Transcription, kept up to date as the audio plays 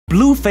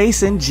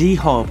Blueface and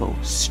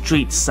Herbo,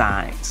 Street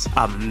Signs,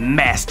 a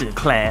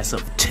masterclass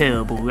of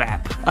terrible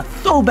rap. A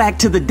throwback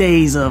to the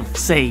days of,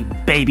 say,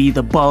 Baby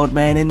the Bald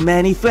Man and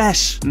Manny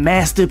Fresh,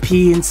 Master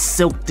P and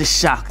Silk the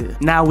Shocker.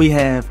 Now we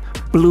have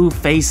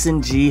Blueface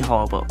and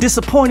Herbo.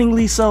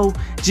 Disappointingly so,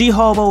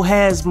 Herbo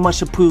has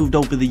much improved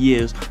over the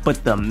years,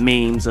 but the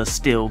memes are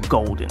still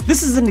golden.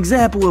 This is an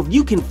example of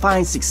you can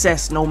find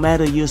success no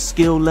matter your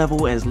skill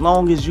level as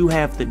long as you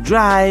have the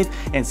drive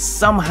and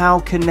somehow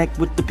connect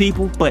with the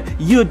people, but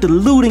you're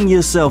deluding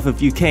yourself if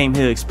you came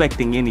here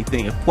expecting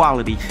anything of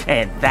quality,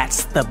 and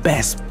that's the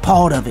best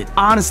part of it.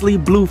 Honestly,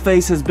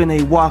 Blueface has been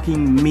a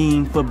walking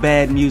meme for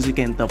bad music,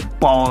 and the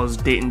bars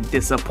didn't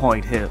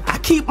disappoint him. I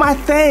keep my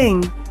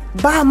thing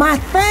by my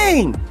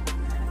thing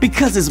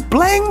because it's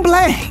bling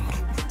bling.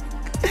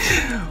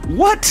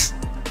 What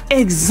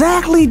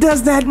exactly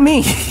does that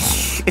mean?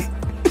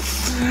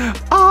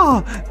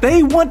 Oh,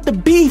 they want the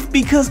beef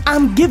because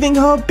I'm giving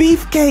her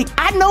beefcake.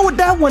 I know what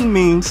that one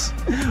means,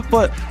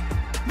 but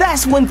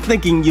that's when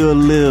thinking your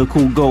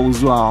lyrical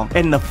goes wrong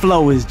and the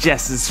flow is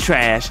just as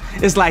trash.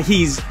 It's like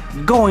he's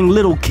going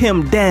Little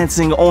Kim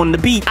dancing on the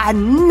beat. I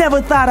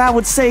never thought I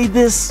would say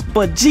this,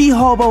 but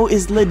Herbo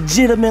is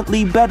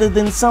legitimately better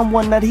than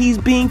someone that he's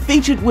being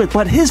featured with,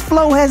 but his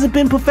flow hasn't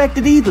been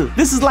perfected either.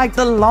 This is like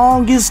the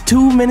longest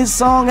 2-minute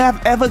song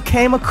I've ever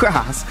came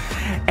across,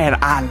 and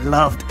I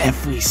loved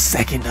every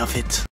second of it.